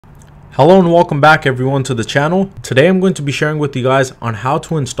Hello and welcome back everyone to the channel. Today I'm going to be sharing with you guys on how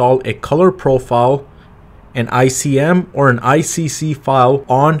to install a color profile, an ICM or an ICC file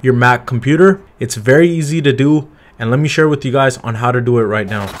on your Mac computer. It's very easy to do, and let me share with you guys on how to do it right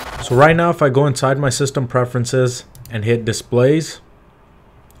now. So right now, if I go inside my system preferences and hit displays,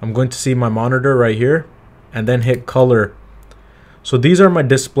 I'm going to see my monitor right here and then hit color. So these are my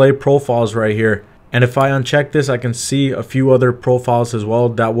display profiles right here. And if I uncheck this, I can see a few other profiles as well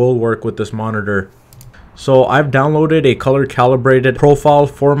that will work with this monitor. So I've downloaded a color calibrated profile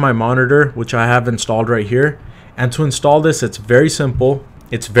for my monitor, which I have installed right here. And to install this, it's very simple.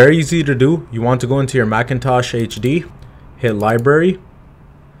 It's very easy to do. You want to go into your Macintosh HD, hit library,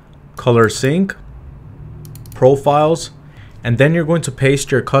 color sync, profiles, and then you're going to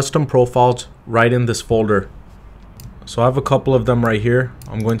paste your custom profiles right in this folder. So I have a couple of them right here.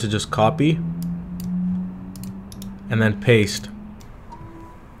 I'm going to just copy and then paste.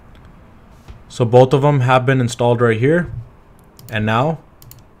 So both of them have been installed right here. And now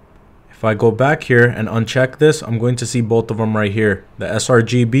if I go back here and uncheck this, I'm going to see both of them right here, the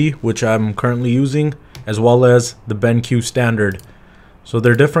sRGB, which I'm currently using, as well as the BenQ standard. So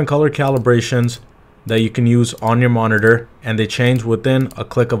they're different color calibrations that you can use on your monitor, and they change within a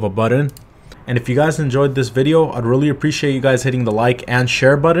click of a button. And if you guys enjoyed this video, I'd really appreciate you guys hitting the like and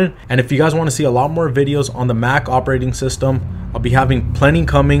share button. And if you guys want to see a lot more videos on the Mac operating system, I'll be having plenty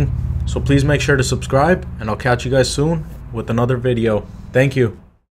coming. So please make sure to subscribe, and I'll catch you guys soon with another video. Thank you.